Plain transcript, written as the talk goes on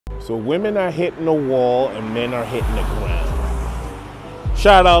So women are hitting the wall and men are hitting the ground.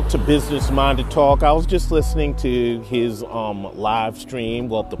 Shout out to Business Minded Talk. I was just listening to his live stream,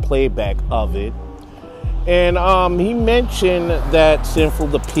 well, the playback of it. And he mentioned that Sinful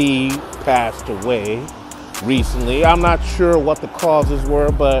The P passed away recently. I'm not sure what the causes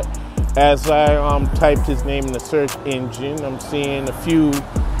were, but as I typed his name in the search engine, I'm seeing a few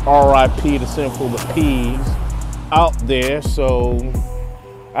RIP to Sinful The P's out there. So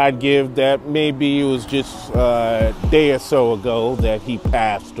I'd give that maybe it was just a day or so ago that he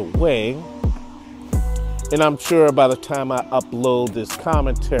passed away. And I'm sure by the time I upload this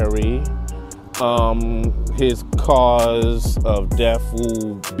commentary, his cause of death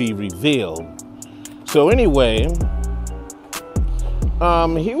will be revealed. So anyway,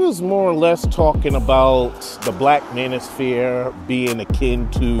 he was more or less talking about the Black Manosphere being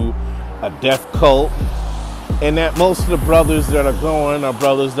akin to a death cult, and that most of the brothers that are going are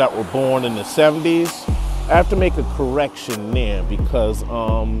brothers that were born in the 70s. I have to make a correction there because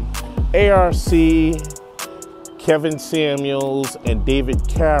ARC, Kevin Samuels, and David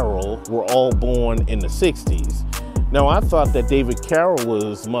Carroll were all born in the 60s. Now, I thought that David Carroll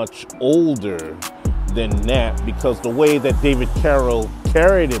was much older than that because the way that David Carroll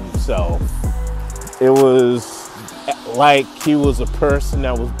carried himself, it was like he was a person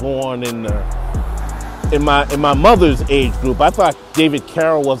that was born in my mother's age group. I thought David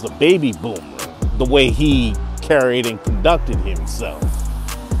Carroll was a baby boomer, the way he carried and conducted himself.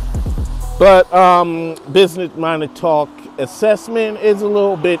 But Business Minded Talk assessment is a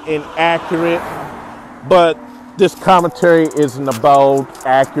little bit inaccurate, but this commentary isn't about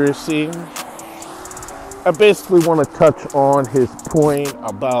accuracy. I basically want to touch on his point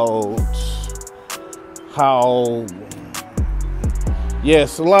about how,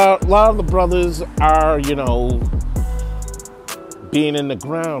 yes, a lot of the brothers are, being in the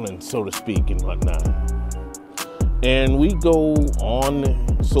ground and so to speak and whatnot. And we go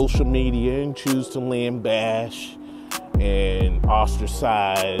on social media and choose to lambash and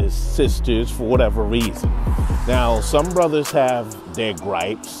ostracize sisters for whatever reason. Now, some brothers have their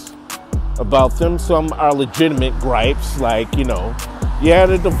gripes about them. Some are legitimate gripes, like,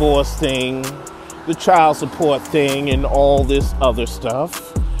 the divorce thing, the child support thing, and all this other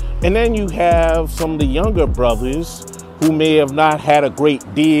stuff. And then you have some of the younger brothers who may have not had a great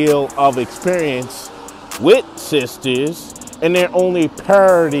deal of experience with sisters, and they're only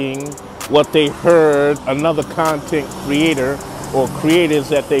parroting what they heard another content creator or creators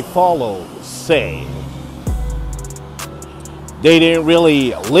that they follow say. They didn't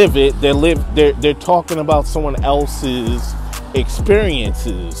really live it. They're talking about someone else's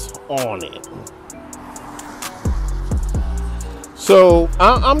experiences on it. So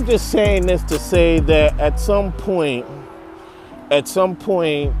I'm just saying this to say that at some point,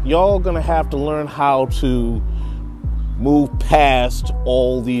 y'all gonna have to learn how to move past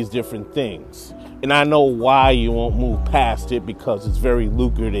all these different things. And I know why you won't move past it, because it's very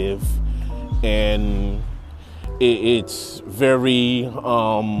lucrative and it's very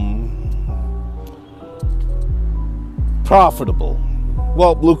profitable.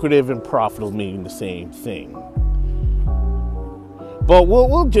 Well, lucrative and profitable mean the same thing. But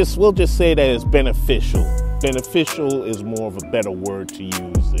we'll just say that it's beneficial. Beneficial is more of a better word to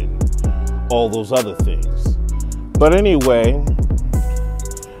use than all those other things. But anyway,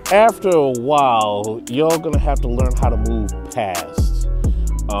 after a while, y'all gonna have to learn how to move past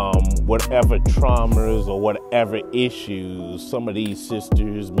whatever traumas or whatever issues some of these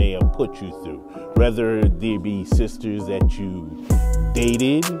sisters may have put you through. Whether they be sisters that you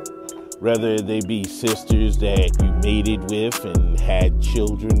dated, whether they be sisters that you mated with and had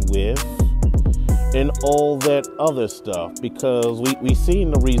children with, and all that other stuff, because we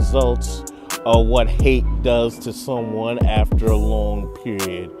seen the results of what hate does to someone after a long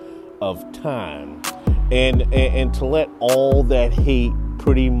period of time. And to let all that hate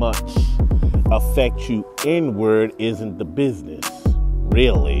pretty much affect you inward isn't the business,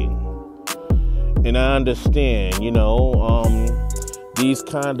 really. And I understand, these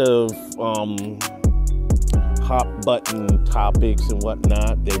kind of hot button topics and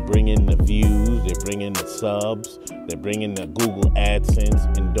whatnot, they bring in the views, they bring in the subs, they bring in the Google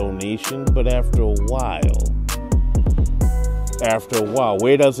AdSense and donations, but after a while,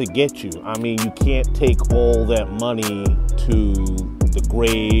 where does it get you? I mean, you can't take all that money to the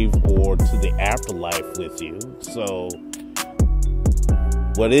grave or to the afterlife with you. So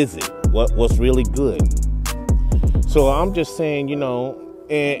what is it? What's really good? So I'm just saying,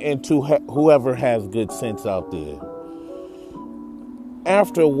 and to whoever has good sense out there,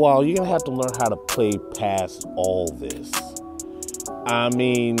 after a while, you're going to have to learn how to play past all this. I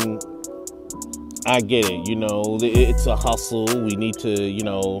mean, I get it. You know, it's a hustle. We need to, you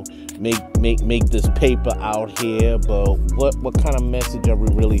know, make this paper out here. But what kind of message are we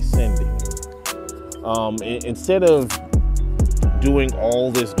really sending? Instead of doing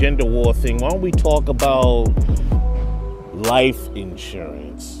all this gender war thing, why don't we talk about life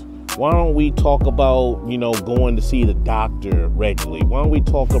insurance? Why don't we talk about, you know, going to see the doctor regularly? Why don't we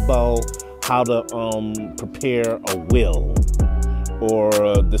talk about how to prepare a will, or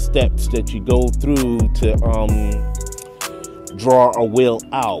the steps that you go through to draw a will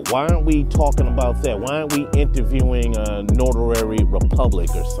out? Why aren't we talking about that? Why aren't we interviewing a notary republic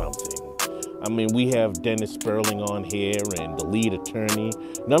or something? I mean, we have Dennis Sperling on here and the lead attorney.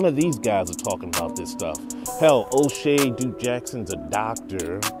 None of these guys are talking about this stuff. Hell, O'Shea Duke Jackson's a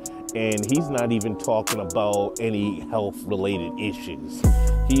doctor, and he's not even talking about any health-related issues.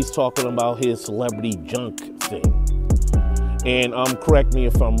 He's talking about his celebrity junk thing. And correct me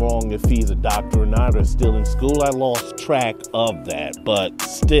if I'm wrong, if he's a doctor or not, or still in school. I lost track of that. But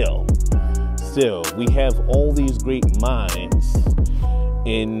still, we have all these great minds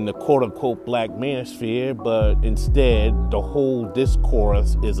in the quote-unquote Black Manosphere, but instead the whole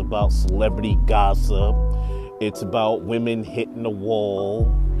discourse is about celebrity gossip. It's about women hitting the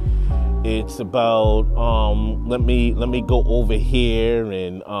wall. It's about let me go over here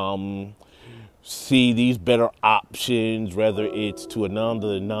and see these better options, whether it's to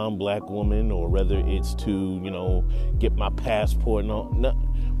another non-black woman or whether it's to, you know, get my passport. No,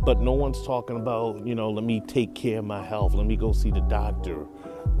 but no one's talking about, you know, let me take care of my health. Let me go see the doctor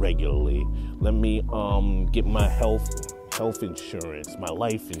regularly. Let me get my health insurance, my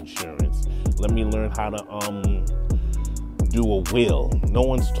life insurance. Let me learn how to do a will. No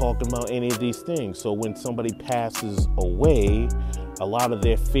one's talking about any of these things. So when somebody passes away, a lot of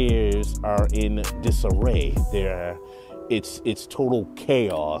their fears are in disarray. It's total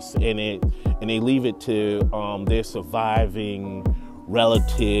chaos, and they leave it to their surviving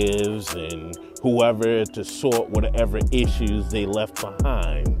relatives and whoever to sort whatever issues they left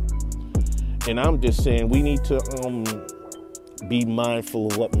behind. And I'm just saying, we need to be mindful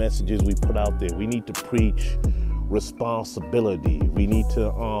of what messages we put out there. We need to preach responsibility. We need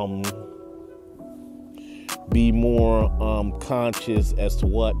to be more conscious as to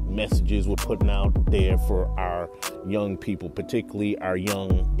what messages we're putting out there for our young people, particularly our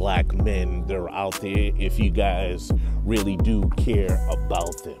young black men that are out there, if you guys really do care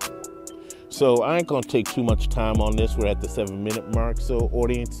about them. So I ain't gonna take too much time on this. We're at the 7-minute mark. So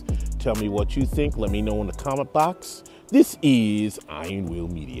audience, tell me what you think. Let me know in the comment box. This is Iron Will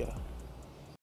Media.